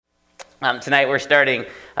Tonight we're starting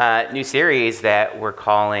a new series that we're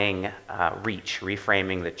calling Reach,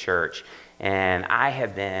 Reframing the Church. And I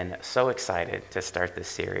have been so excited to start this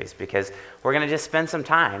series because we're going to just spend some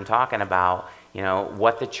time talking about,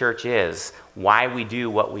 what the church is, why we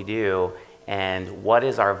do what we do, and what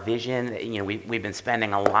is our vision. We've been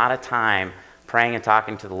spending a lot of time praying and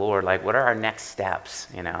talking to the Lord, like what are our next steps,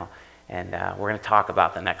 And we're going to talk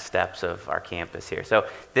about the next steps of our campus here. So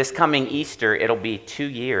this coming Easter, it'll be 2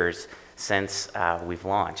 years since we've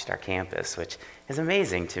launched our campus, which is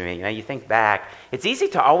amazing to me. You think back, it's easy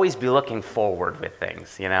to always be looking forward with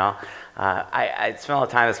things, I spent a lot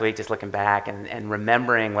of time this week just looking back and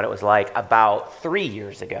remembering what it was like about 3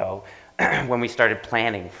 years ago when we started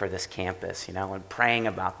planning for this campus, and praying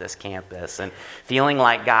about this campus and feeling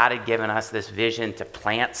like God had given us this vision to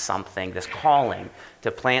plant something, this calling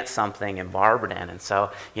to plant something in Barberton. And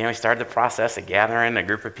so, we started the process of gathering a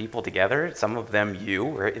group of people together. Some of them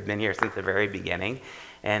have been here since the very beginning.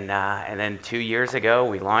 And then 2 years ago,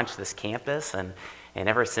 we launched this campus. And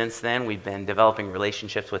ever since then, we've been developing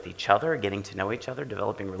relationships with each other, getting to know each other,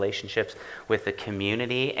 developing relationships with the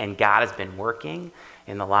community. And God has been working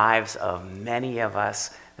in the lives of many of us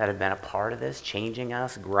that have been a part of this, changing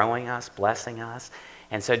us, growing us, blessing us.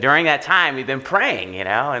 And so during that time, we've been praying,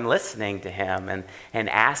 and listening to him and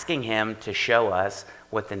asking him to show us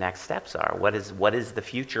what the next steps are. What does the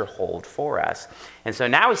future hold for us? And so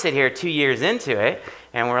now we sit here 2 years into it,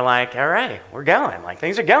 and we're like, all right, we're going. Like,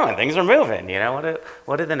 things are going. Things are moving.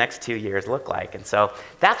 What do the next 2 years look like? And so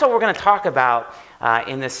that's what we're going to talk about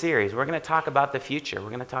in this series. We're going to talk about the future. We're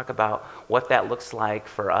going to talk about what that looks like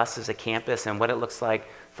for us as a campus and what it looks like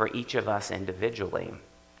for each of us individually.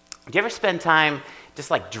 Do you ever spend time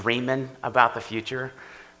just like dreaming about the future?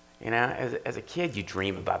 As a kid, you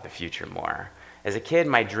dream about the future more. As a kid,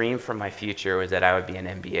 my dream for my future was that I would be an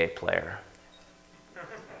NBA player.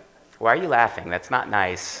 Why are you laughing? That's not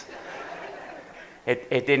nice.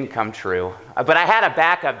 It didn't come true. But I had a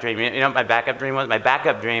backup dream. You know what my backup dream was? My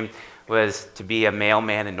backup dream was to be a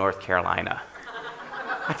mailman in North Carolina.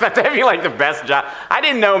 I thought that'd be like the best job. I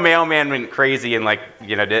didn't know mailman went crazy and I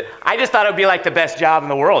just thought it would be like the best job in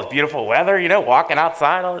the world. Beautiful weather, walking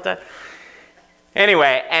outside all the time.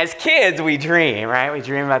 Anyway, as kids, we dream, right? We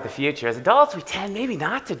dream about the future. As adults, we tend maybe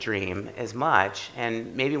not to dream as much.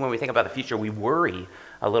 And maybe when we think about the future, we worry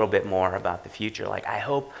a little bit more about the future. Like, I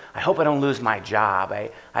hope I don't lose my job.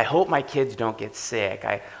 I hope my kids don't get sick.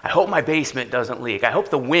 I hope my basement doesn't leak. I hope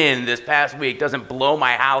the wind this past week doesn't blow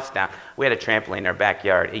my house down. We had a trampoline in our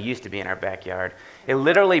backyard. It used to be in our backyard. It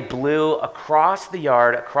literally blew across the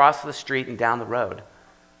yard, across the street, and down the road.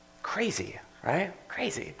 Crazy, right?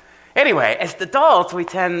 Crazy. Anyway, as adults, we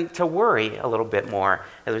tend to worry a little bit more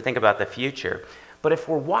as we think about the future. But if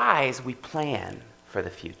we're wise, we plan for the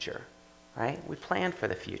future, right? We plan for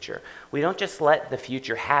the future. We don't just let the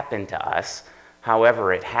future happen to us,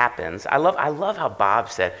 however it happens. I love how Bob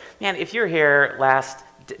said, man, if you're here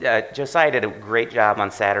Josiah did a great job on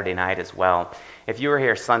Saturday night as well. If you were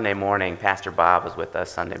here Sunday morning, Pastor Bob was with us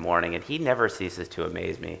Sunday morning, and he never ceases to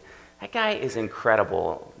amaze me. That guy is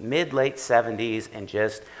incredible, late 70s, and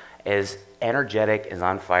just as energetic, as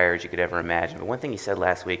on fire as you could ever imagine. But one thing he said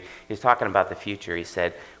last week, he was talking about the future. He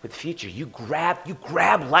said, with the future, you grab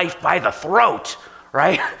life by the throat,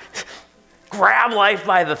 right? Grab life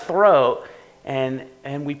by the throat, and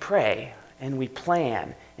we pray, and we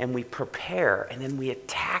plan, and we prepare, and then we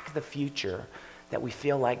attack the future that we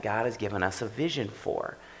feel like God has given us a vision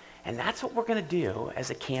for. And that's what we're going to do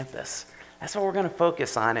as a campus. That's what we're going to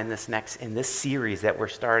focus on in this series that we're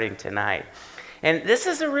starting tonight. And this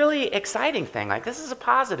is a really exciting thing. This is a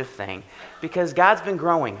positive thing because God's been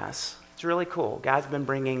growing us. It's really cool. God's been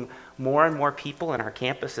bringing more and more people, and our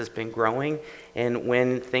campus has been growing. And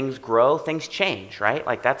when things grow, things change, right?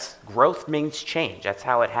 Growth means change. That's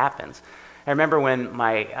how it happens. I remember when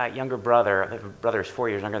my younger brother is 4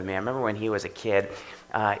 years younger than me. I remember when he was a kid,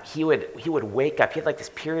 he would wake up. He had this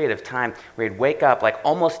period of time where he'd wake up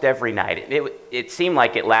almost every night. It seemed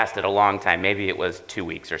like it lasted a long time. Maybe it was 2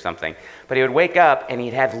 weeks or something. But he would wake up and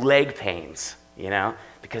he'd have leg pains,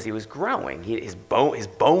 because he was growing. His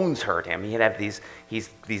bones hurt him. He'd have these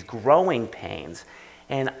growing pains.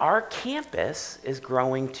 And our campus is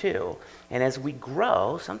growing too. And as we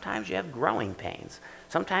grow, sometimes you have growing pains.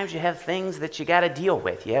 Sometimes you have things that you got to deal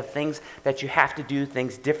with. You have things that you have to do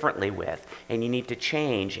things differently with. And you need to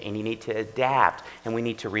change, and you need to adapt, and we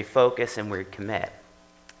need to refocus and recommit.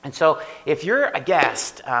 And so if you're a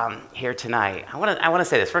guest here tonight, I want to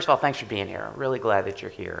say this. First of all, thanks for being here. I'm really glad that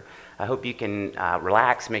you're here. I hope you can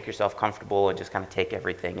relax, make yourself comfortable, and just kind of take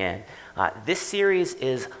everything in. This series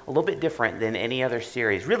is a little bit different than any other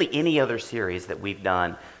series, really any other series that we've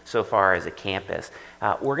done so far as a campus.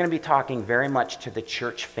 We're going to be talking very much to the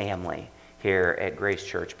church family here at Grace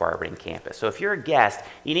Church Barberton campus. So if you're a guest,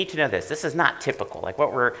 you need to know this. This is not typical. Like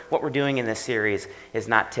what we're doing in this series is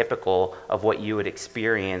not typical of what you would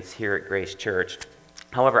experience here at Grace Church.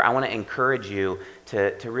 However, I want to encourage you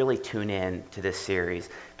to really tune in to this series,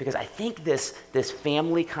 because I think this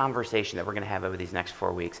family conversation that we're going to have over these next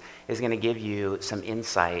 4 weeks is going to give you some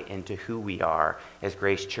insight into who we are as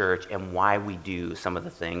Grace Church and why we do some of the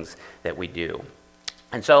things that we do.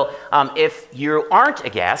 And so if you aren't a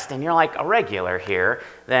guest and you're like a regular here,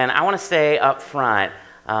 then I want to say up front,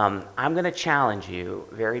 I'm going to challenge you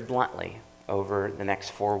very bluntly over the next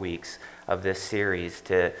 4 weeks of this series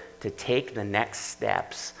to take the next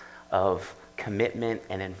steps of commitment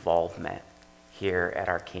and involvement here at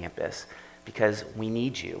our campus, because we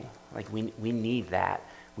need you. Like we need that.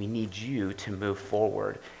 We need you to move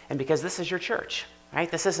forward. And because this is your church,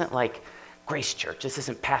 right? This isn't like Grace Church. This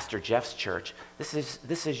isn't Pastor Jeff's church. This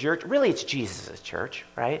is your, really it's Jesus' church,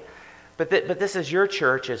 right? But this is your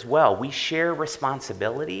church as well. We share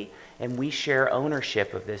responsibility and we share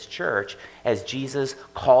ownership of this church as Jesus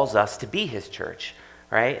calls us to be his church,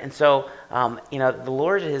 right? And so, the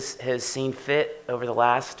Lord has seen fit over the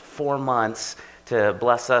last 4 months to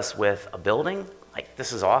bless us with a building. Like,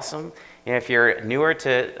 this is awesome. If you're newer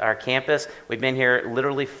to our campus, we've been here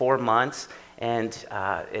literally 4 months. And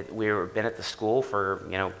we've been at the school for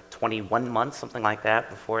 21 months, something like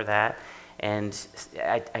that, before that. And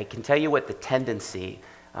I can tell you what the tendency,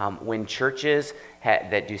 when churches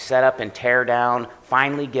that do set up and tear down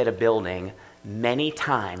finally get a building, many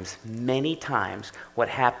times, what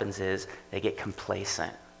happens is they get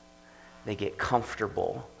complacent. They get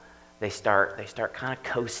comfortable. They start kind of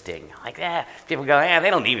coasting. Like, people go, they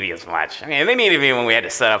don't need me as much. I mean, they needed me when we had to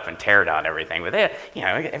set up and tear down everything. But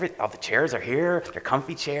all the chairs are here. They're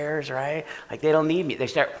comfy chairs, right? Like, they don't need me.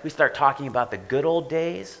 We start talking about the good old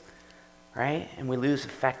days, right? And we lose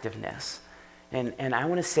effectiveness. And I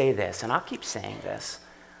want to say this, and I'll keep saying this.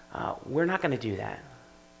 We're not going to do that.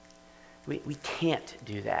 We can't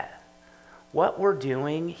do that. What we're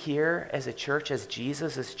doing here as a church, as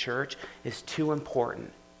Jesus' church, is too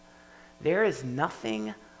important. There is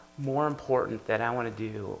nothing more important that I want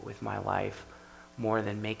to do with my life more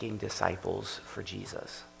than making disciples for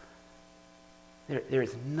Jesus. There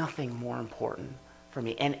is nothing more important for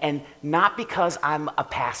me. And not because I'm a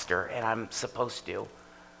pastor and I'm supposed to,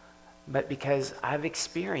 but because I've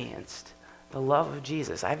experienced the love of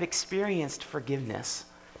Jesus. I've experienced forgiveness.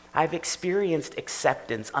 I've experienced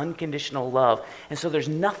acceptance, unconditional love. And so there's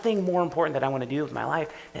nothing more important that I want to do with my life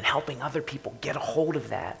than helping other people get a hold of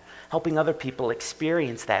that, helping other people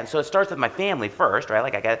experience that. And so it starts with my family first, right?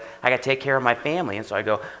 Like I got to take care of my family. And so I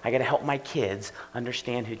got to help my kids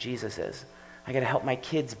understand who Jesus is. I got to help my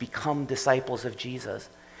kids become disciples of Jesus.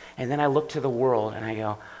 And then I look to the world and I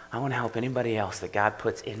go, I want to help anybody else that God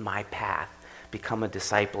puts in my path become a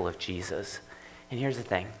disciple of Jesus. And here's the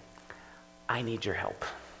thing. I need your help.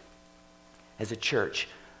 As a church,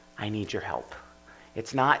 I need your help.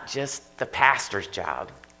 It's not just the pastor's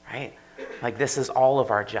job, right? Like, this is all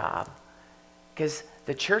of our job. Because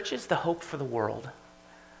the church is the hope for the world.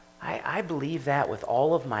 I believe that with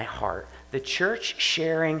all of my heart. The church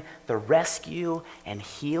sharing the rescue and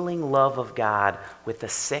healing love of God with the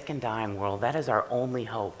sick and dying world, that is our only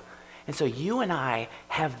hope. And so you and I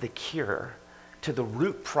have the cure to the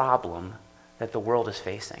root problem that the world is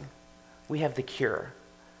facing. We have the cure.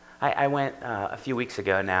 I went a few weeks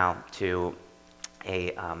ago now to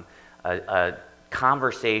a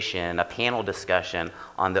conversation, a panel discussion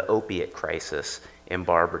on the opiate crisis in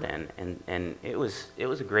Barberton, and it was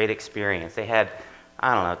a great experience. They had,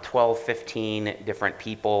 12, 15 different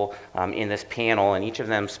people in this panel, and each of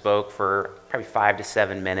them spoke for probably 5 to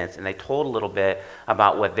 7 minutes, and they told a little bit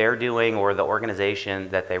about what they're doing or the organization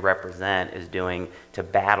that they represent is doing to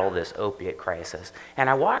battle this opiate crisis. And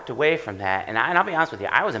I walked away from that, and I'll be honest with you,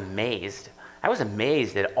 I was amazed. I was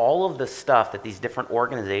amazed at all of the stuff that these different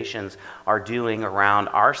organizations are doing around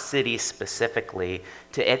our city specifically,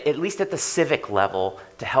 to at least at the civic level,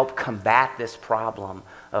 to help combat this problem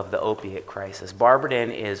of the opiate crisis.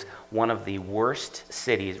 Barberton is one of the worst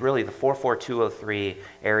cities, really the 44203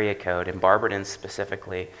 area code, and Barberton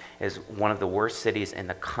specifically is one of the worst cities in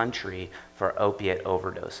the country for opiate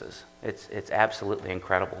overdoses. It's absolutely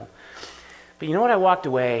incredible. But you know what I walked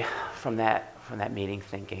away from that meeting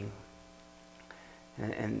thinking?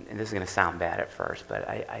 And this is going to sound bad at first, but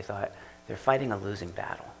I thought, they're fighting a losing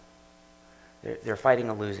battle. They're fighting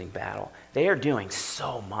a losing battle. They are doing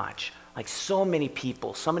so much. Like so many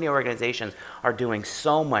people, so many organizations are doing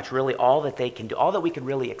so much, really all that they can do, all that we could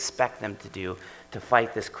really expect them to do to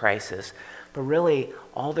fight this crisis. But really,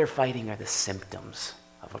 all they're fighting are the symptoms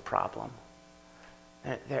of a problem.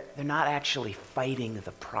 They're not actually fighting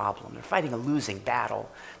the problem. They're fighting a losing battle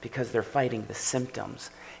because they're fighting the symptoms.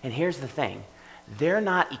 And here's the thing. They're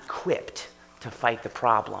not equipped to fight the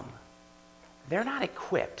problem. They're not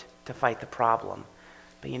equipped to fight the problem.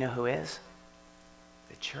 But you know who is?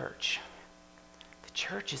 The church. The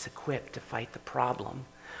church is equipped to fight the problem.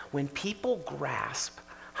 When people grasp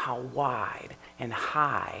how wide and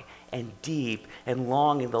high and deep and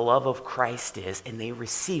long the love of Christ is, and they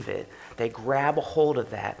receive it, they grab a hold of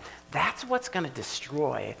that, that's what's going to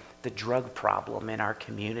destroy the drug problem in our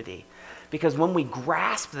community. Because when we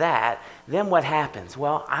grasp that, then what happens?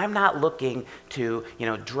 Well, I'm not looking to,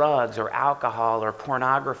 drugs or alcohol or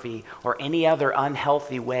pornography or any other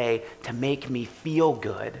unhealthy way to make me feel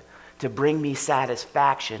good, to bring me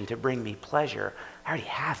satisfaction, to bring me pleasure. I already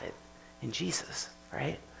have it in Jesus,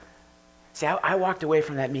 right? See, I walked away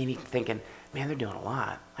from that meeting thinking, man, they're doing a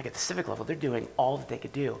lot. Like at the civic level, they're doing all that they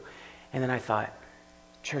could do. And then I thought,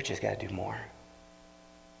 church has got to do more.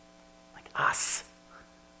 Like us.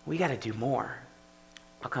 We got to do more.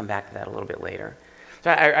 I'll come back to that a little bit later. So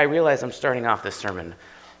I realize I'm starting off this sermon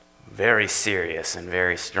very serious and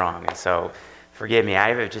very strong. And so forgive me.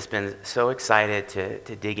 I have just been so excited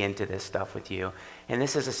to dig into this stuff with you. And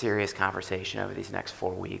this is a serious conversation over these next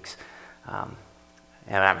 4 weeks.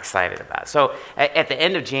 And I'm excited about it. So at the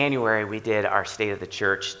end of January, we did our State of the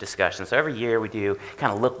Church discussion. So every year we do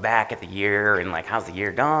kind of look back at the year and like, how's the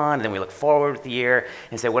year gone? And then we look forward with the year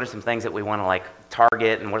and say, what are some things that we want to like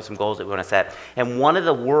target and what are some goals that we want to set? And one of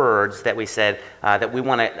the words that we said that we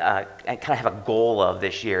want to kind of have a goal of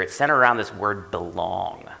this year, it's centered around this word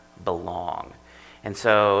belong, belong. And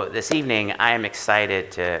so this evening, I am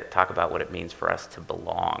excited to talk about what it means for us to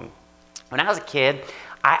belong. When I was a kid,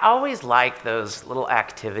 I always liked those little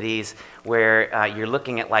activities where you're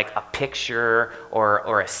looking at like a picture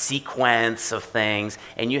or a sequence of things,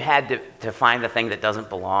 and you had to find the thing that doesn't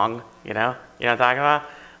belong, You know what I'm talking about?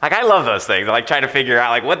 Like, I love those things. I like trying to figure out,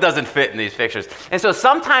 like, what doesn't fit in these pictures. And so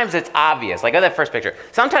sometimes it's obvious. Like, that first picture.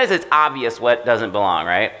 Sometimes it's obvious what doesn't belong,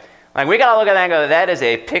 right? Like, we got to look at that and go, that is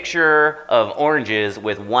a picture of oranges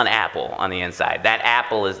with one apple on the inside. That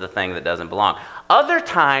apple is the thing that doesn't belong. Other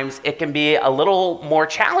times, it can be a little more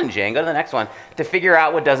challenging, go to the next one, to figure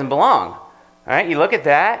out what doesn't belong. All right, you look at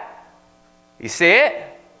that. You see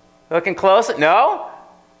it? Looking close? No?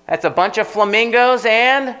 That's a bunch of flamingos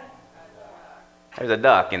and there's a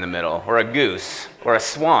duck in the middle, or a goose, or a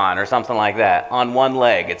swan, or something like that on one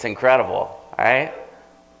leg. It's incredible, all right?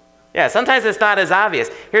 Yeah, sometimes it's not as obvious.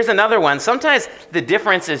 Here's another one. Sometimes the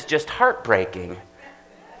difference is just heartbreaking.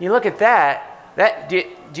 You look at that. Do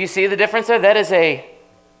you see the difference there? That is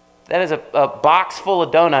a box full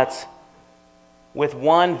of donuts with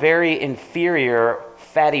one very inferior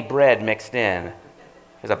fatty bread mixed in.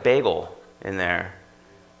 There's a bagel in there.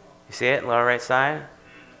 You see it, lower right side?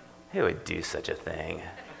 Who would do such a thing?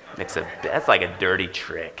 That's like a dirty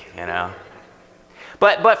trick,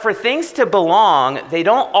 But for things to belong, they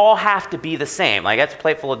don't all have to be the same. Like, that's a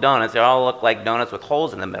plate full of donuts. They all look like donuts with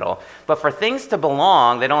holes in the middle. But for things to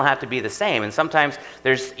belong, they don't have to be the same. And sometimes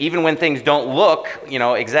even when things don't look,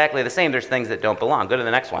 exactly the same, there's things that don't belong. Go to the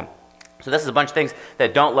next one. So this is a bunch of things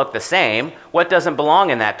that don't look the same. What doesn't belong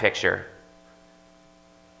in that picture?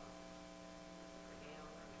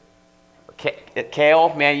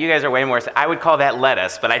 Kale? Man, you guys are way more. I would call that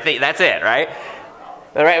lettuce, but I think that's it, right?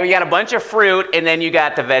 All right, we got a bunch of fruit, and then you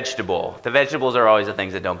got the vegetable. The vegetables are always the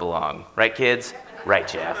things that don't belong. Right, kids? Right,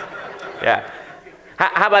 Jeff. Yeah.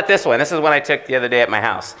 How about this one? This is one I took the other day at my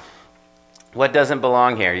house. What doesn't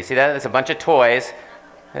belong here? You see that? It's a bunch of toys.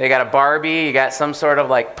 You got a Barbie. You got some sort of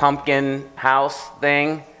like pumpkin house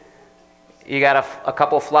thing. You got a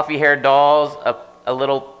couple fluffy-haired dolls, a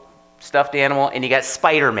little stuffed animal, and you got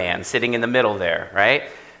Spider-Man sitting in the middle there, right?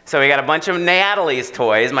 So we got a bunch of Natalie's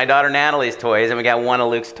toys, my daughter Natalie's toys, and we got one of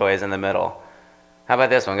Luke's toys in the middle. How about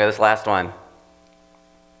this one? Go to this last one.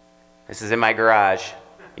 This is in my garage.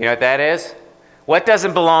 You know what that is? What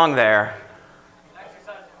doesn't belong there?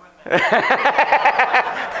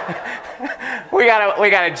 we got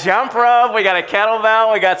a jump rope, we got a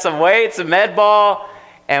kettlebell, we got some weights, a med ball,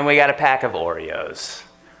 and we got a pack of Oreos.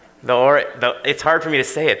 It's hard for me to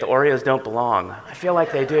say it. The Oreos don't belong. I feel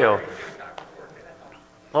like they do.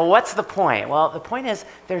 Well, what's the point? Well, the point is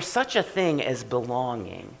there's such a thing as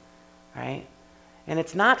belonging, right? And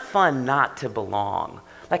it's not fun not to belong.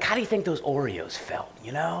 Like, how do you think those Oreos felt,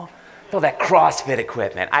 you know? All that CrossFit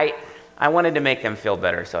equipment. I wanted to make them feel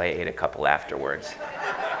better, so I ate a couple afterwards.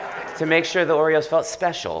 To make sure the Oreos felt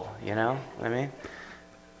special, you know what I mean?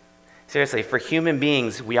 Seriously, for human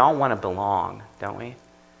beings, we all want to belong, don't we?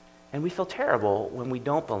 And we feel terrible when we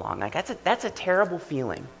don't belong. Like, that's a terrible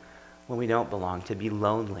feeling when we don't belong, to be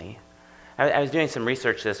lonely. I was doing some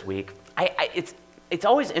research this week. It's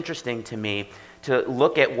always interesting to me to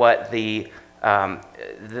look at what the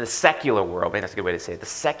secular world, maybe that's a good way to say it, the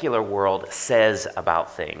secular world says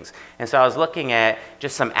about things. And so I was looking at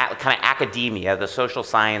just some kind of academia, the social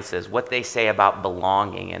sciences, what they say about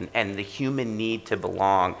belonging and the human need to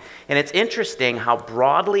belong. And it's interesting how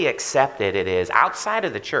broadly accepted it is outside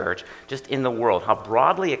of the church, just in the world, how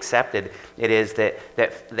broadly accepted it is that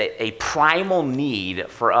a primal need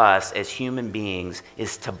for us as human beings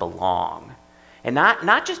is to belong. And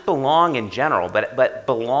not just belong in general, but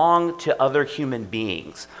belong to other human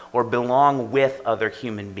beings or belong with other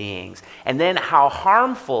human beings. And then how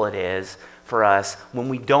harmful it is for us when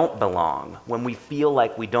we don't belong, when we feel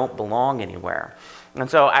like we don't belong anywhere. And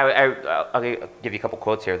so I'll give you a couple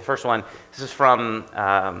quotes here. The first one, this is from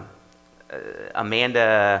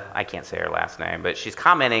Amanda, I can't say her last name, but she's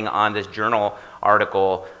commenting on this journal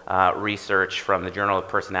article research from the Journal of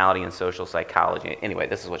Personality and Social Psychology. Anyway,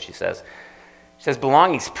 this is what she says. She says,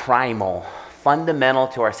 belonging is primal, fundamental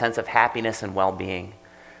to our sense of happiness and well-being.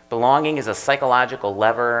 Belonging is a psychological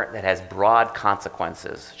lever that has broad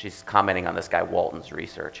consequences. She's commenting on this guy Walton's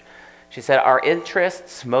research. She said, our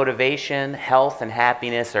interests, motivation, health, and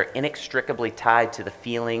happiness are inextricably tied to the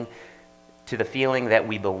feeling that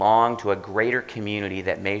we belong to a greater community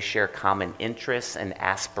that may share common interests and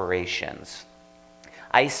aspirations.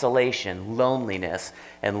 Isolation, loneliness,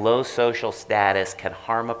 and low social status can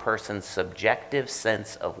harm a person's subjective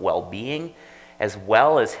sense of well-being, as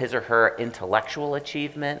well as his or her intellectual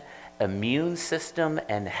achievement, immune system,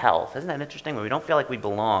 and health. Isn't that interesting? When we don't feel like we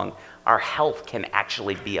belong, our health can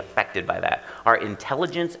actually be affected by that. Our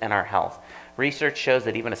intelligence and our health. Research shows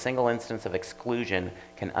that even a single instance of exclusion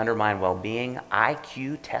can undermine well-being,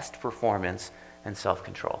 IQ, test performance, and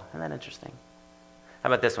self-control. Isn't that interesting? How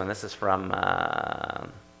about this one? This is from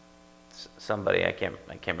somebody, I can't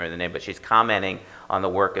remember the name, but she's commenting on the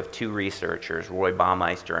work of two researchers, Roy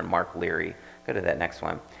Baumeister and Mark Leary. Go to that next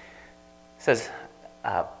one. It says,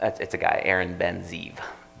 it's a guy, Aaron Ben-Zeev.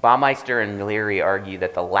 Baumeister and Leary argue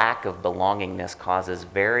that the lack of belongingness causes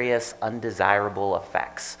various undesirable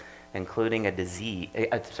effects, including a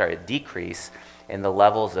decrease in the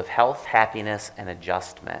levels of health, happiness, and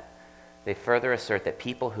adjustment. They further assert that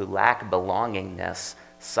people who lack belongingness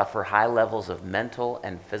suffer high levels of mental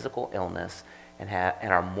and physical illness and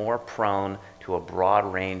are more prone to a broad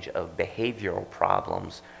range of behavioral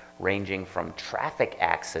problems ranging from traffic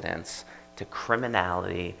accidents to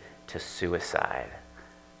criminality to suicide.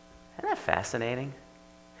 Isn't that fascinating?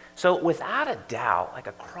 So without a doubt, like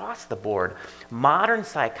across the board, modern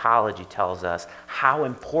psychology tells us how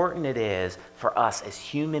important it is for us as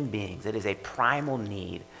human beings. It is a primal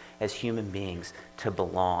need as human beings to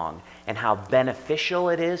belong, and how beneficial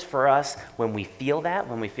it is for us when we feel that,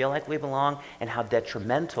 when we feel like we belong, and how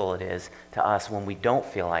detrimental it is to us when we don't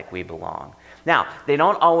feel like we belong. Now, they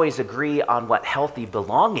don't always agree on what healthy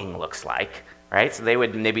belonging looks like, right? So they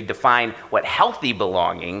would maybe define what healthy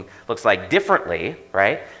belonging looks like differently,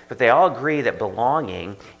 right? But they all agree that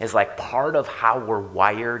belonging is like part of how we're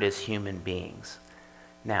wired as human beings.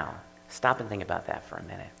 Now, stop and think about that for a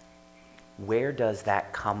minute. Where does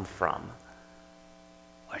that come from?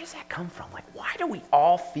 Where does that come from? Like, why do we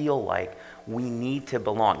all feel like we need to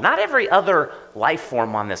belong? Not every other life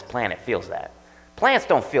form on this planet feels that. Plants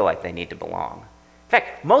don't feel like they need to belong. In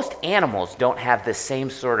fact, most animals don't have the same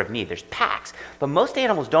sort of need. There's packs, but most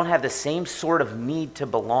animals don't have the same sort of need to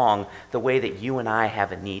belong the way that you and I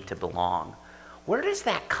have a need to belong. Where does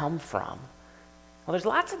that come from? Well, there's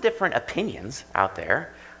lots of different opinions out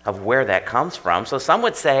there of where that comes from. So some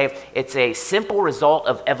would say it's a simple result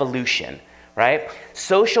of evolution, right?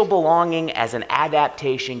 Social belonging as an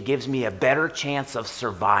adaptation gives me a better chance of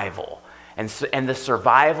survival and the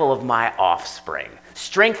survival of my offspring.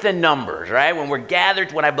 Strength in numbers, right? When we're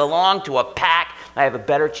gathered, when I belong to a pack, I have a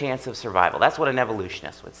better chance of survival. That's what an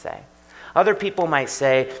evolutionist would say. Other people might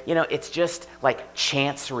say, it's just like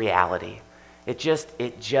chance reality. It just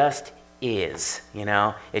is,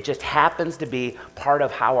 it just happens to be part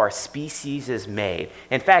of how our species is made.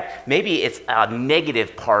 In fact, maybe it's a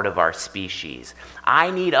negative part of our species.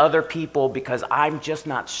 I need other people because I'm just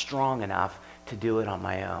not strong enough to do it on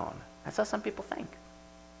my own. That's how some people think.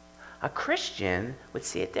 A Christian would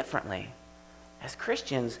see it differently. as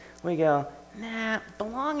Christians, we go, nah,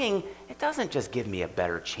 belonging, it doesn't just give me a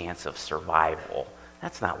better chance of survival.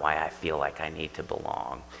 That's not why I feel like I need to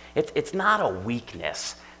belong. It's not a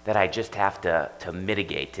weakness that I just have to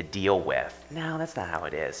mitigate, to deal with. No, that's not how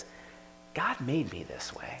it is. God made me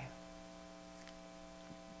this way.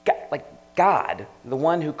 God, the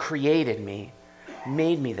one who created me,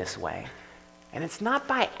 made me this way. And it's not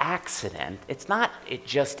by accident. It's not, it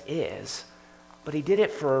just is. But he did it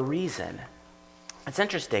for a reason. It's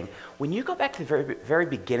interesting. When you go back to the very, very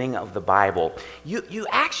beginning of the Bible, you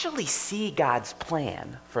actually see God's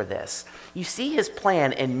plan for this. You see his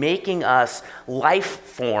plan in making us life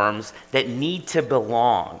forms that need to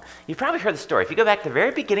belong. You've probably heard the story. If you go back to the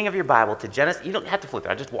very beginning of your Bible to Genesis, you don't have to flip it.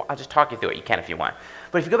 I'll just talk you through it. You can if you want.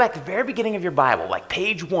 But if you go back to the very beginning of your Bible, like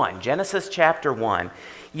page 1, Genesis chapter 1,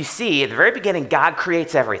 you see at the very beginning, God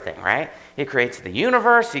creates everything, right? He creates the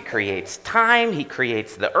universe, he creates time, he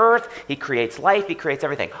creates the earth, he creates life, he creates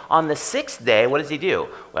everything. On the 6th day, what does he do?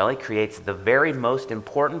 Well, he creates the very most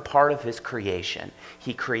important part of his creation.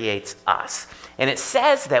 He creates us. And it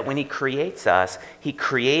says that when he creates us, he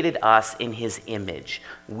created us in his image.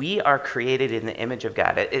 We are created in the image of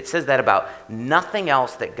God. It says that about nothing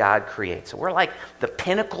else that God creates. So we're like the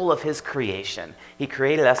pinnacle of his creation. He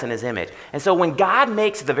created us in his image. And so when God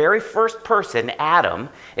makes the very first person, Adam,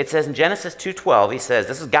 it says in Genesis 2:12, he says,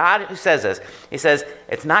 this is God who says this, he says,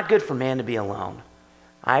 it's not good for man to be alone.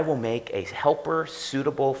 I will make a helper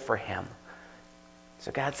suitable for him.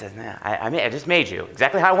 So God says, nah, I just made you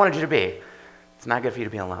exactly how I wanted you to be. It's not good for you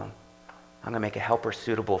to be alone. I'm going to make a helper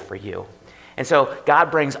suitable for you. And so God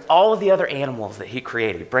brings all of the other animals that he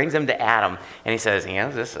created. He brings them to Adam, and he says,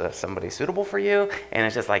 is this somebody suitable for you? And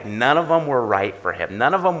it's just like none of them were right for him.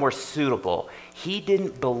 None of them were suitable. He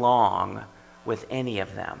didn't belong with any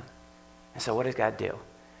of them. And so what does God do?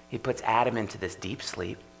 He puts Adam into this deep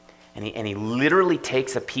sleep, and he literally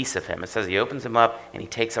takes a piece of him. It says he opens him up, and he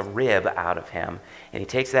takes a rib out of him, and he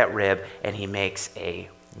takes that rib, and he makes a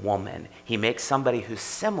woman. He makes somebody who's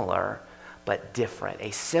similar but different,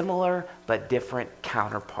 a similar but different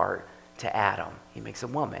counterpart to Adam. He makes a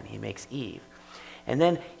woman. He makes Eve. And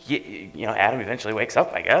then, Adam eventually wakes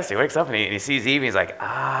up, I guess. He wakes up and he sees Eve, and he's like,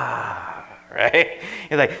 right?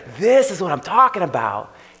 He's like, this is what I'm talking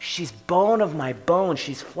about. She's bone of my bone.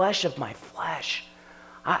 She's flesh of my flesh.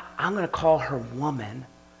 I'm going to call her woman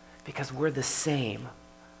because we're the same.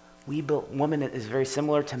 Woman is very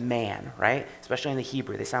similar to man, right? Especially in the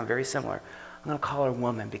Hebrew. They sound very similar. I'm going to call her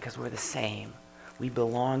woman because we're the same. We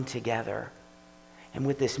belong together. And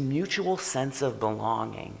with this mutual sense of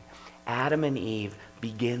belonging, Adam and Eve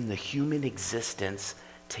begin the human existence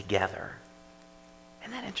together.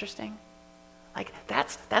 Isn't that interesting? Like,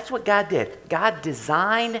 that's what God did. God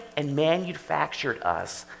designed and manufactured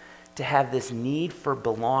us to have this need for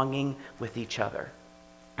belonging with each other.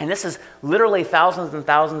 And this is literally thousands and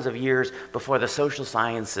thousands of years before the social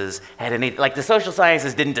sciences had any, like the social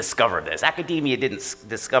sciences didn't discover this. Academia didn't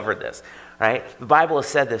discover this, right? The Bible has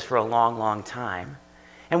said this for a long, long time.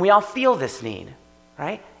 And we all feel this need,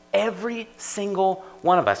 right? Every single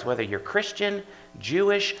one of us, whether you're Christian,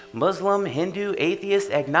 Jewish, Muslim, Hindu, atheist,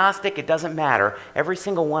 agnostic, it doesn't matter. Every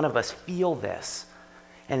single one of us feel this.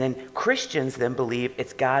 And then Christians then believe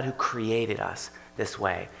it's God who created us this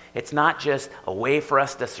way. It's not just a way for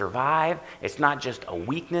us to survive. It's not just a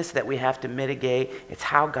weakness that we have to mitigate. It's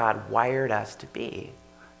how God wired us to be.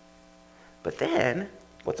 But then,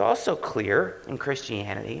 what's also clear in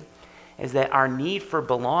Christianity is that our need for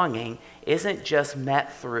belonging isn't just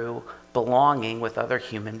met through belonging with other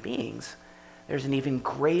human beings. There's an even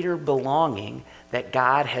greater belonging that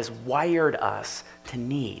God has wired us to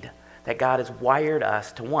need, that God has wired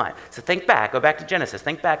us to want. So think back, go back to Genesis.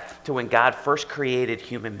 Think back to when God first created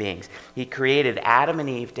human beings. He created Adam and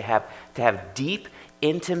Eve to have deep,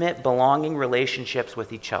 intimate, belonging relationships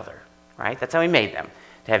with each other, right? That's how he made them,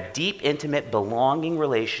 to have deep, intimate, belonging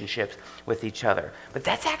relationships with each other. But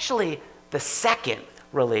that's actually the second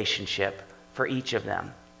relationship for each of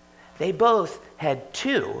them. They both had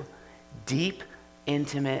two deep,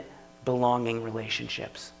 intimate, belonging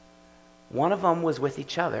relationships. One of them was with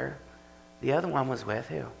each other. The other one was with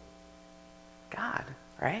who? God,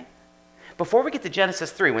 right? Before we get to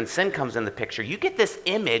Genesis 3, when sin comes in the picture, you get this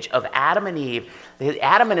image of Adam and Eve,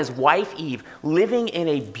 Adam and his wife Eve, living in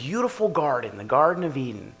a beautiful garden, the Garden of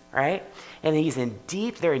Eden, right? And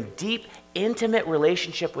they're in deep, intimate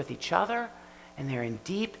relationship with each other, and they're in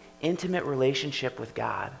deep, intimate relationship with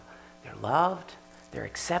God. They're loved, they're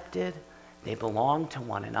accepted, they belong to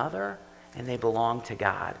one another, and they belong to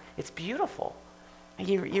God. It's beautiful. And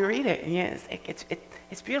you read it, and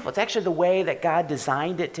it's beautiful. It's actually the way that God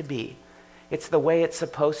designed it to be. It's the way it's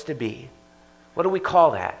supposed to be. What do we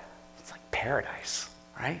call that? It's like paradise,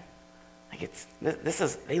 right? Like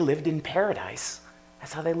they lived in paradise.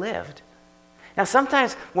 That's how they lived. Now,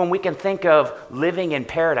 sometimes when we can think of living in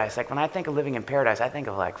paradise, like when I think of living in paradise, I think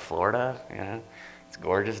of like Florida, it's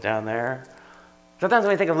gorgeous down there. Sometimes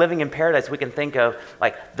when we think of living in paradise, we can think of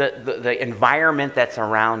like the environment that's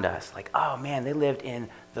around us. Like, oh man, they lived in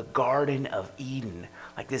the Garden of Eden,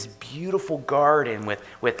 like this beautiful garden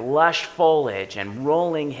with lush foliage and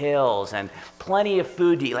rolling hills and plenty of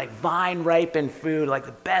food to eat, like vine-ripened food, like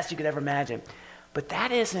the best you could ever imagine. But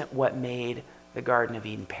that isn't what made the Garden of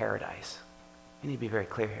Eden paradise. We need to be very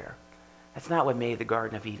clear here. That's not what made the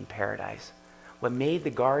Garden of Eden paradise. What made the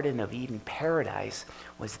Garden of Eden paradise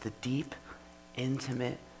was the deep,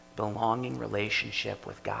 intimate, belonging relationship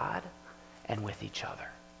with God and with each other.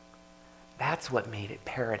 That's what made it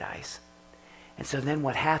paradise. And so then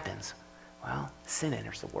what happens? Well, sin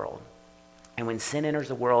enters the world. And when sin enters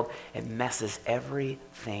the world, it messes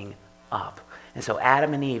everything up. And so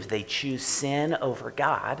Adam and Eve, they choose sin over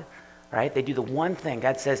God, right? They do the one thing.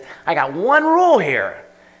 God says, I got one rule here.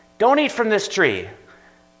 Don't eat from this tree.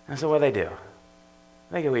 And so what do?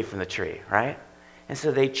 They go eat from the tree, right? And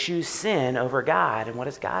so they choose sin over God. And what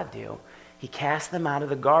does God do? He casts them out of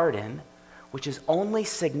the garden, which is only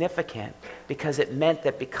significant because it meant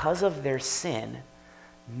that because of their sin,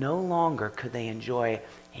 no longer could they enjoy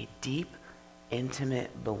a deep,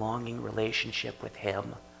 intimate, belonging relationship with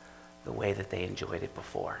Him the way that they enjoyed it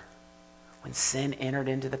before. When sin entered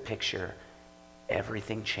into the picture,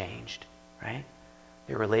 everything changed, right?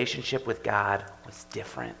 Their relationship with God was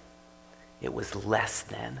different. It was less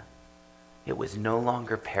than. It was no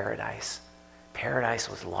longer paradise. Paradise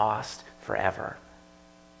was lost forever.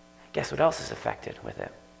 Guess what else is affected with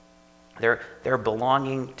it? They're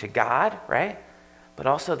belonging to God, right? But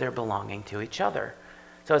also they're belonging to each other.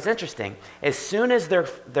 So it's interesting. As soon as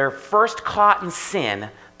they're first caught in sin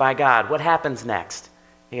by God, what happens next?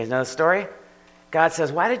 You guys know the story? God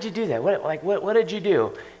says, why did you do that? What did you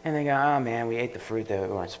do? And they go, oh man, we ate the fruit that we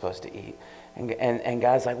weren't supposed to eat. And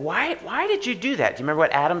God's like, why did you do that? Do you remember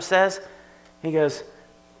what Adam says? He goes,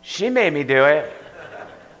 she made me do it.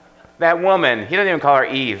 That woman, he doesn't even call her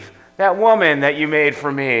Eve. That woman that you made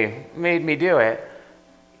for me made me do it.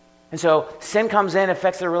 And so sin comes in,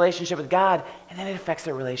 affects their relationship with God, and then it affects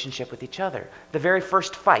their relationship with each other. The very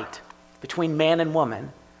first fight between man and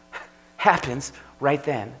woman happens right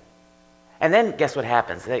then. And then guess what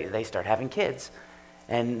happens? They start having kids,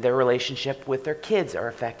 and their relationship with their kids are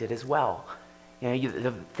affected as well.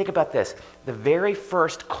 Think about this. The very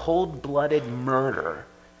first cold-blooded murder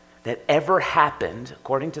that ever happened,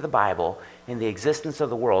 according to the Bible, in the existence of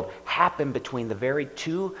the world, happened between the very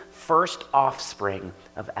two first offspring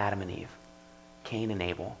of Adam and Eve, Cain and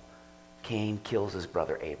Abel. Cain kills his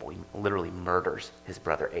brother Abel. He literally murders his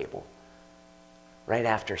brother Abel right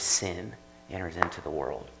after sin enters into the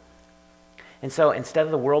world. And so instead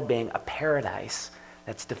of the world being a paradise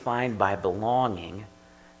that's defined by belonging,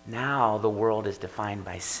 now the world is defined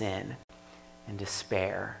by sin and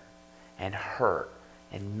despair and hurt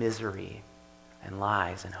and misery and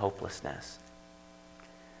lies and hopelessness.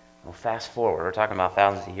 Well, fast forward, we're talking about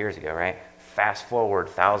thousands of years ago, right? Fast forward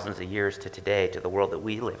thousands of years to today, to the world that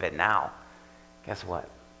we live in now. Guess what?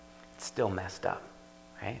 It's still messed up,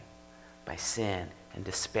 right? By sin and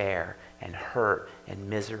despair and hurt and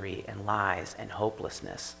misery and lies and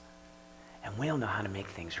hopelessness. And we don't know how to make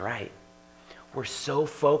things right. We're so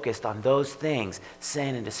focused on those things,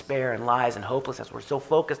 sin and despair and lies and hopelessness. We're so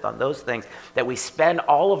focused on those things that we spend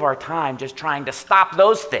all of our time just trying to stop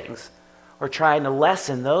those things or trying to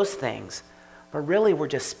lessen those things. But really, we're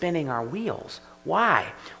just spinning our wheels.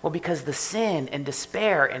 Why? Well, because the sin and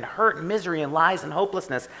despair and hurt and misery and lies and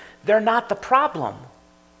hopelessness, they're not the problem.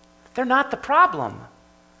 They're not the problem.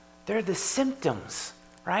 They're the symptoms,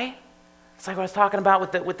 right? It's like what I was talking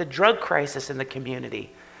about with the drug crisis in the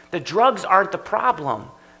community. The drugs aren't the problem.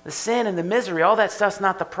 The sin and the misery, all that stuff's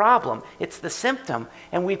not the problem. It's the symptom.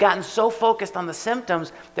 And we've gotten so focused on the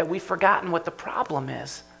symptoms that we've forgotten what the problem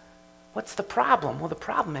is. What's the problem? Well, the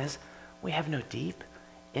problem is we have no deep,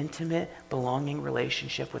 intimate, belonging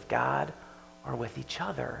relationship with God or with each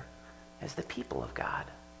other as the people of God.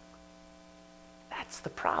 That's the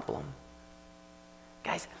problem.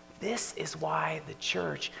 Guys, this is why the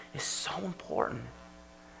church is so important.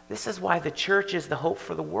 This is why the church is the hope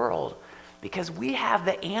for the world, because we have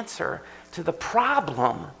the answer to the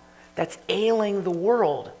problem that's ailing the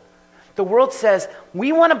world. The world says,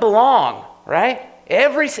 we want to belong, right?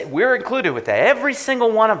 We're included with that. Every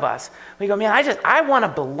single one of us. We go, man, I want to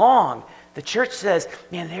belong. The church says,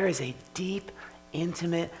 man, there is a deep,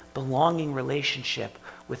 intimate, belonging relationship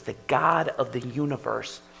with the God of the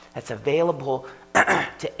universe that's available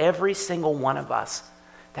to every single one of us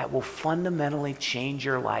that will fundamentally change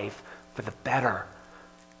your life for the better,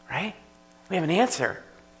 right? We have an answer.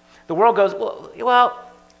 The world goes, well,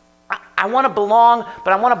 I want to belong,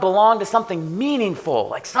 but I want to belong to something meaningful,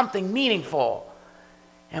 like something meaningful.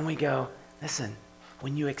 And we go, listen,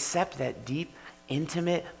 when you accept that deep,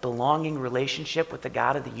 intimate, belonging relationship with the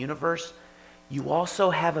God of the universe, you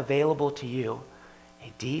also have available to you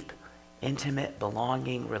a deep, intimate,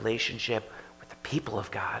 belonging relationship with the people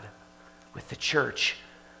of God, with the church,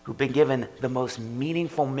 who've been given the most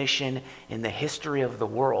meaningful mission in the history of the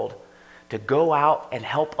world, to go out and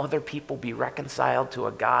help other people be reconciled to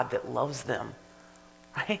a God that loves them,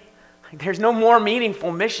 right? There's no more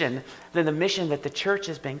meaningful mission than the mission that the church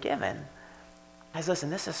has been given. Guys, listen,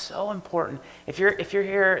 this is so important. If you're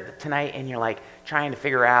here tonight and you're like trying to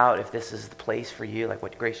figure out if this is the place for you, like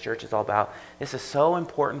what Grace Church is all about, this is so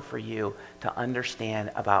important for you to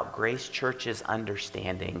understand about Grace Church's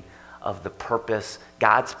understanding of the purpose,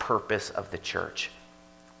 God's purpose of the church.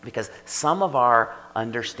 Because some of our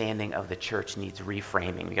understanding of the church needs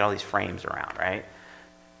reframing. We got all these frames around, right?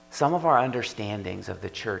 Some of our understandings of the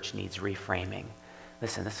church needs reframing.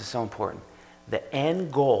 Listen, this is so important. The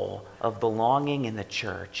end goal of belonging in the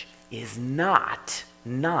church is not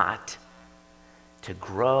to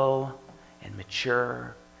grow and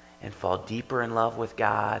mature and fall deeper in love with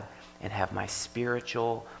God and have my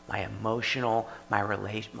spiritual, my emotional, my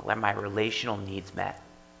relational needs met.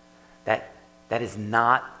 That is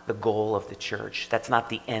not the goal of the church. That's not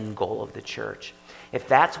the end goal of the church. If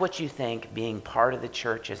that's what you think being part of the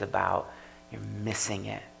church is about, you're missing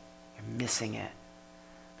it. You're missing it.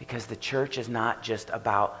 Because the church is not just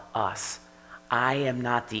about us. I am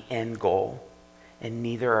not the end goal, and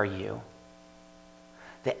neither are you.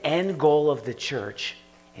 The end goal of the church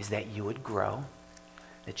is that you would grow,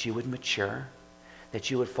 that you would mature, that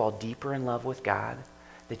you would fall deeper in love with God,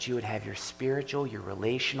 that you would have your spiritual, your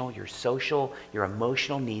relational, your social, your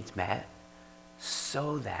emotional needs met,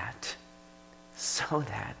 so that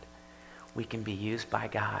we can be used by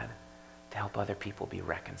God to help other people be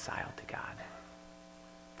reconciled to God.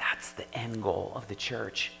 That's the end goal of the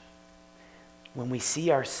church. When we see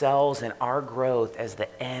ourselves and our growth as the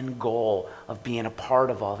end goal of being a part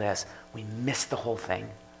of all this, we miss the whole thing.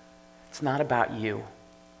 It's not about you.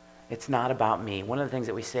 It's not about me. One of the things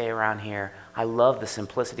that we say around here, I love the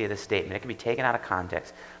simplicity of this statement. It can be taken out of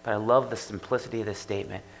context, but I love the simplicity of this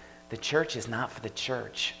statement. The church is not for the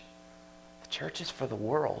church. The church is for the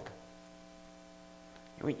world.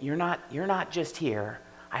 You're not just here.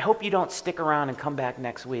 I hope you don't stick around and come back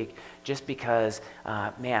next week just because,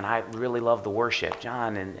 man, I really love the worship.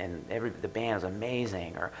 John and the band is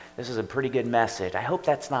amazing, or this is a pretty good message. I hope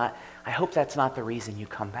that's not the reason you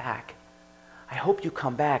come back. I hope you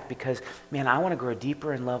come back because, man, I want to grow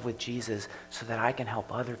deeper in love with Jesus so that I can help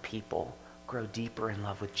other people grow deeper in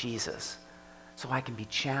love with Jesus. So I can be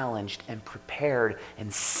challenged and prepared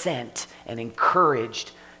and sent and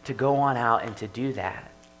encouraged to go on out and to do that.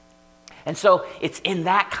 And so it's in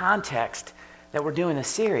that context that we're doing this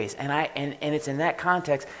series. And it's in that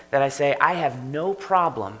context that I say I have no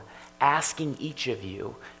problem asking each of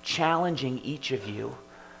you, challenging each of you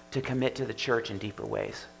to commit to the church in deeper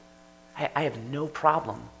ways. I have no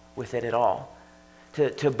problem with it at all.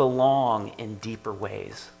 To belong in deeper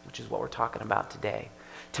ways, which is what we're talking about today.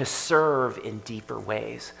 To serve in deeper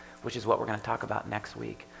ways, which is what we're going to talk about next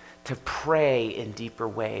week. To pray in deeper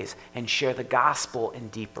ways and share the gospel in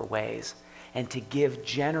deeper ways. And to give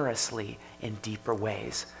generously in deeper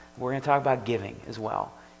ways. We're going to talk about giving as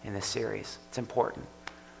well in this series. It's important.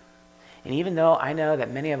 And even though I know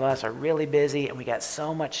that many of us are really busy and we got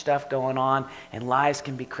so much stuff going on and lives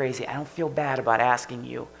can be crazy, I don't feel bad about asking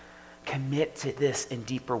you, commit to this in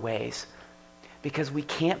deeper ways. Because we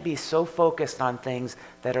can't be so focused on things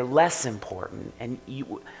that are less important. And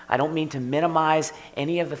I don't mean to minimize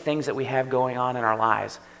any of the things that we have going on in our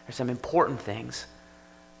lives. There's some important things.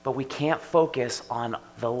 But we can't focus on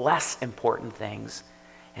the less important things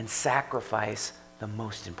and sacrifice the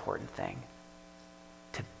most important thing.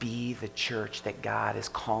 To be the church that God is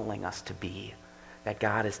calling us to be, that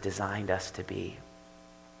God has designed us to be.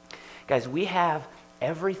 Guys, we have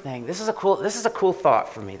everything. This is a cool thought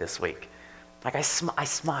for me this week. Like I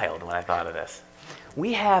smiled when I thought of this.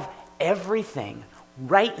 We have everything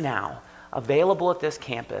right now available at this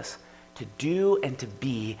campus to do and to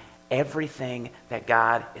be everything that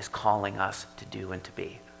God is calling us to do and to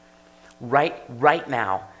be. Right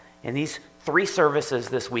now, in these 3 services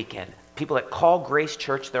this weekend, people that call Grace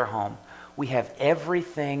Church their home, we have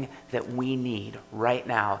everything that we need right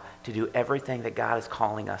now to do everything that God is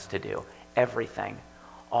calling us to do. Everything.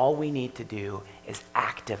 all we need to do is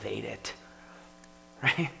activate it,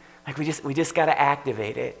 right? Like we just got to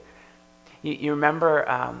activate it. You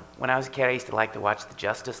remember when I was a kid, I used to like to watch the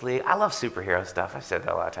Justice League. I love superhero stuff. I've said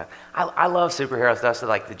that a lot of times. I love superhero stuff, so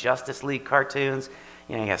like the Justice League cartoons.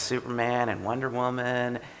 You know, you got Superman and Wonder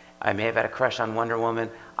Woman. I may have had a crush on Wonder Woman.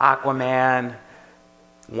 Aquaman,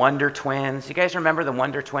 Wonder Twins. You guys remember the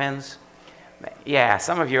Wonder Twins? Yeah,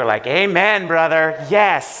 some of you are like, amen, brother.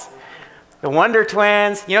 Yes. The Wonder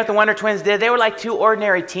Twins. You know what the Wonder Twins did? They were like two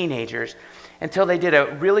ordinary teenagers until they did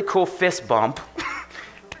a really cool fist bump.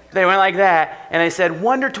 They went like that, and they said,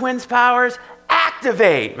 Wonder Twins powers,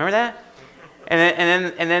 activate. Remember that?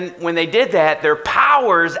 And then when they did that, their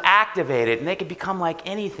powers activated, and they could become like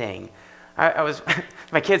anything.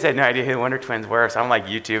 My kids had no idea who the Wonder Twins were, so I'm like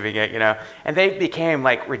YouTubing it, you know. And they became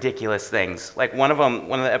like ridiculous things. Like one of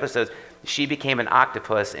the episodes, she became an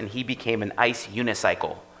octopus, and he became an ice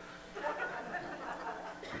unicycle.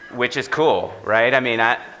 Which is cool, right? I mean,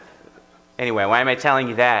 anyway, why am I telling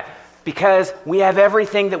you that? Because we have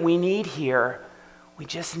everything that we need here. We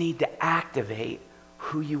just need to activate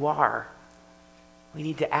who you are. We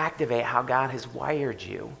need to activate how God has wired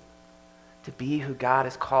you to be who God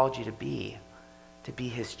has called you to be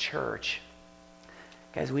his church.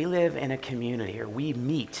 Guys, we live in a community, or we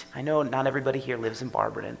meet. I know not everybody here lives in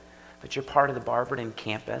Barberton, but you're part of the Barberton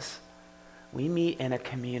campus. We meet in a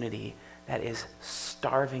community that is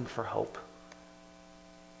starving for hope.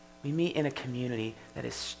 We meet in a community that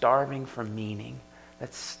is starving for meaning,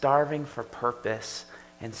 that's starving for purpose,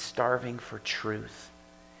 and starving for truth.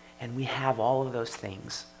 And we have all of those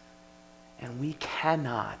things. And we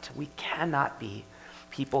cannot be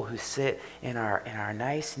people who sit in our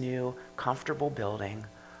nice, new, comfortable building,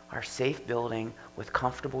 our safe building with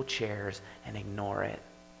comfortable chairs, and ignore it.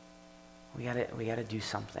 We gotta do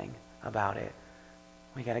something about it.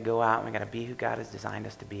 We gotta go out and we gotta be who God has designed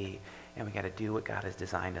us to be, and we gotta do what God has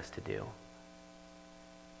designed us to do.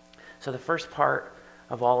 So the first part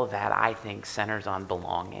of all of that, I think, centers on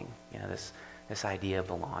belonging. You know, this idea of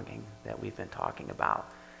belonging that we've been talking about.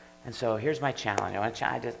 And so here's my challenge.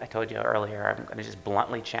 I told you earlier, I'm going to just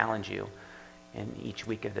bluntly challenge you in each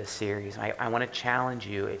week of this series. I want to challenge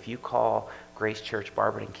you, if you call Grace Church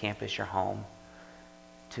Barberton Campus your home,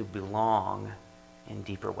 to belong in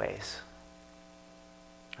deeper ways.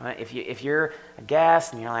 If you're a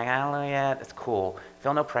guest and you're like, I don't know yet, that's cool.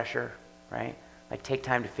 Feel no pressure, right? Like, take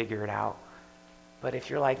time to figure it out. But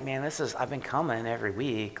if you're like, man, I've been coming every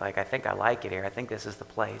week, like, I think I like it here, I think this is the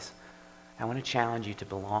place, I want to challenge you to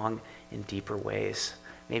belong in deeper ways.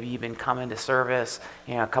 Maybe you've been coming to service,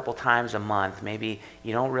 a couple times a month. Maybe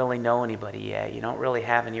you don't really know anybody yet. You don't really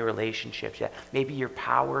have any relationships yet. Maybe your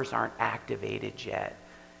powers aren't activated yet.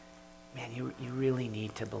 Man, you really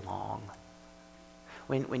need to belong.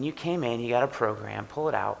 When you came in, you got a program. Pull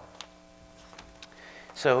it out.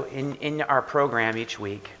 So in our program each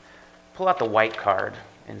week, pull out the white card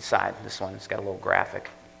inside. This one's got a little graphic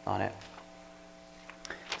on it.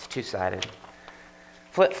 It's two-sided.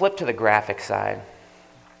 Flip to the graphic side.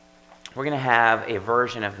 We're going to have a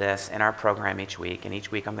version of this in our program each week, and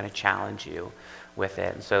each week I'm going to challenge you with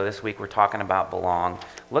it. And so this week we're talking about belong.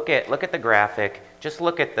 Look at the graphic. Just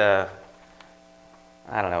look at the,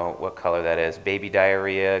 I don't know what color that is, baby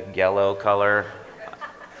diarrhea, yellow color.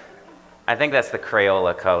 I think that's the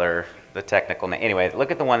Crayola color, the technical name. Anyway,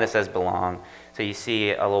 look at the one that says belong. So you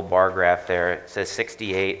see a little bar graph there. It says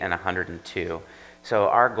 68 and 102. So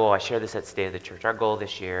our goal, I share this at State of the Church, our goal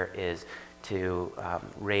this year is to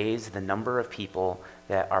raise the number of people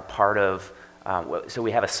that are part of, so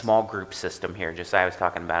we have a small group system here. Josiah was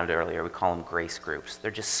talking about it earlier. We call them grace groups.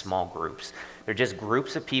 They're just small groups. They're just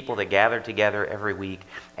groups of people that gather together every week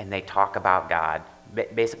and they talk about God.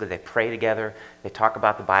 Basically, they pray together, they talk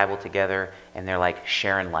about the Bible together, and they're like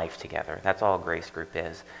sharing life together. That's all a grace group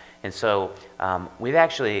is. And so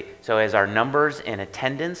as our numbers in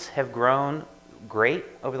attendance have grown great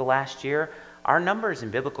over the last year, our numbers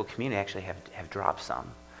in biblical community actually have dropped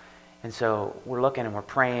some. And so we're looking and we're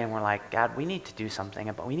praying, we're like, God, we need to do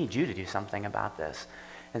something, we need you to do something about this.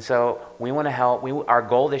 And so we want to help. Our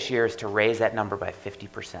goal this year is to raise that number by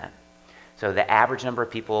 50%. So the average number of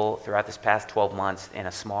people throughout this past 12 months in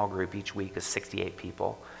a small group each week is 68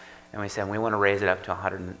 people. And we said we want to raise it up to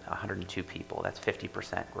 102 people. That's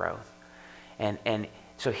 50% growth. And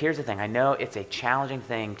so here's the thing. I know it's a challenging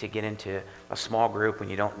thing to get into a small group when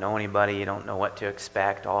you don't know anybody, you don't know what to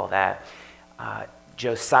expect, all of that.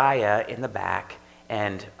 Josiah in the back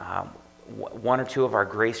and one or two of our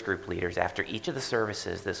grace group leaders after each of the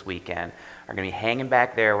services this weekend are going to be hanging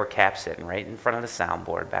back there where Cap's sitting, right in front of the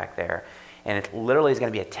soundboard back there. And it literally is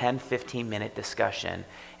going to be a 10, 15-minute discussion.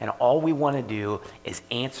 And all we want to do is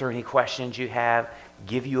answer any questions you have,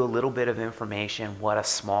 give you a little bit of information, what a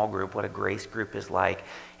small group, what a grace group is like,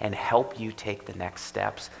 and help you take the next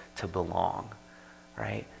steps to belong,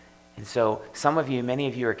 right? And so many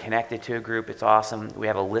of you are connected to a group. It's awesome. We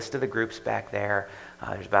have a list of the groups back there.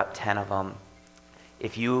 There's about 10 of them.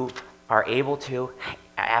 If you are able to,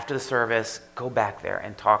 after the service, go back there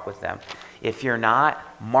and talk with them. If you're not,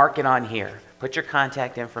 mark it on here. Put your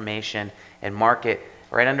contact information and mark it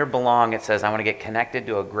right under belong. It says, I want to get connected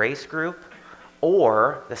to a grace group.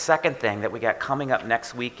 Or the second thing that we got coming up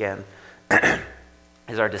next weekend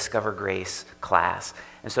is our Discover Grace class.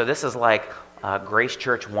 And so this is like Grace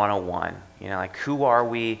Church 101. You know, like, who are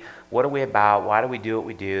we? What are we about? Why do we do what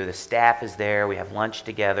we do? The staff is there. We have lunch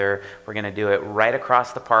together. We're going to do it right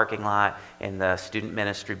across the parking lot in the student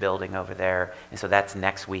ministry building over there. And so that's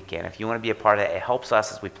next weekend. If you want to be a part of it, it helps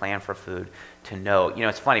us as we plan for food to know. You know,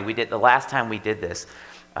 it's funny. The last time we did this,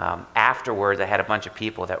 afterwards, I had a bunch of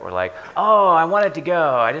people that were like, oh, I wanted to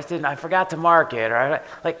go. I forgot to mark it. Or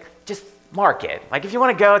just mark it. Like, if you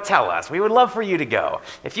want to go, tell us. We would love for you to go.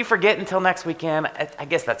 If you forget until next weekend, I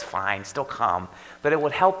guess that's fine. Still come. But it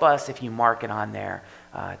would help us if you mark it on there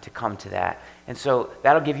to come to that. And so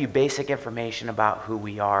that'll give you basic information about who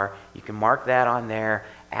we are. You can mark that on there.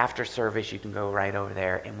 After service, you can go right over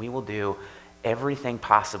there, and we will do everything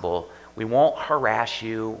possible. We won't harass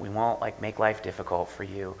you. We won't make life difficult for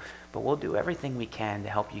you. But we'll do everything we can to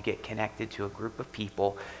help you get connected to a group of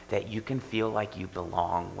people that you can feel like you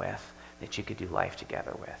belong with, that you could do life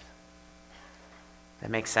together with.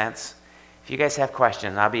 That makes sense? If you guys have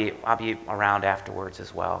questions, I'll be around afterwards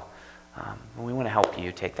as well. We want to help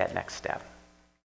you take that next step.